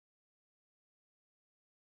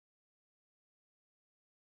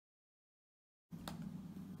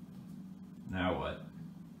Now what?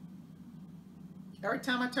 Every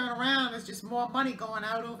time I turn around, there's just more money going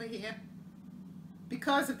out over here.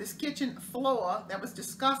 Because of this kitchen floor that was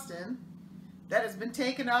disgusting, that has been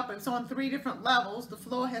taken up. It's on 3 different levels. The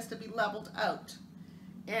floor has to be leveled out.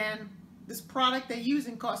 And this product they're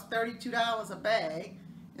using costs $32 a bag.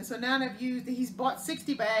 And so now he's bought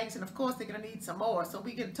 60 bags, and of course they're going to need some more. So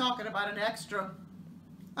we get talking about an extra,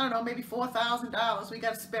 I don't know, maybe $4,000 we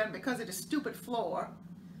got to spend because of the stupid floor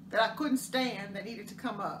that I couldn't stand that needed to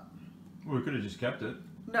come up. Well, we could have just kept it.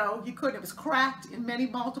 No, you couldn't. It was cracked in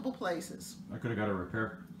multiple places. I could have got a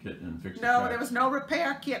repair kit and fixed it. No, there was no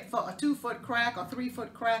repair kit for a 2-foot crack or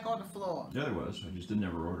 3-foot crack on the floor. Yeah, there was. I just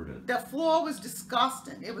never ordered it. The floor was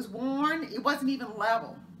disgusting. It was worn. It wasn't even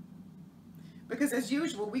level. Because as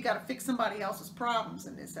usual, we got to fix somebody else's problems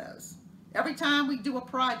in this house. Every time we do a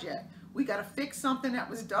project, we got to fix something that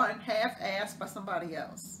was done half-assed by somebody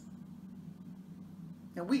else.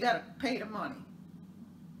 And we got to pay the money.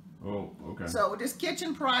 Oh, okay. So this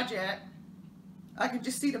kitchen project, I can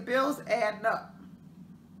just see the bills adding up.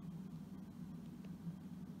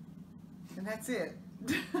 And that's it.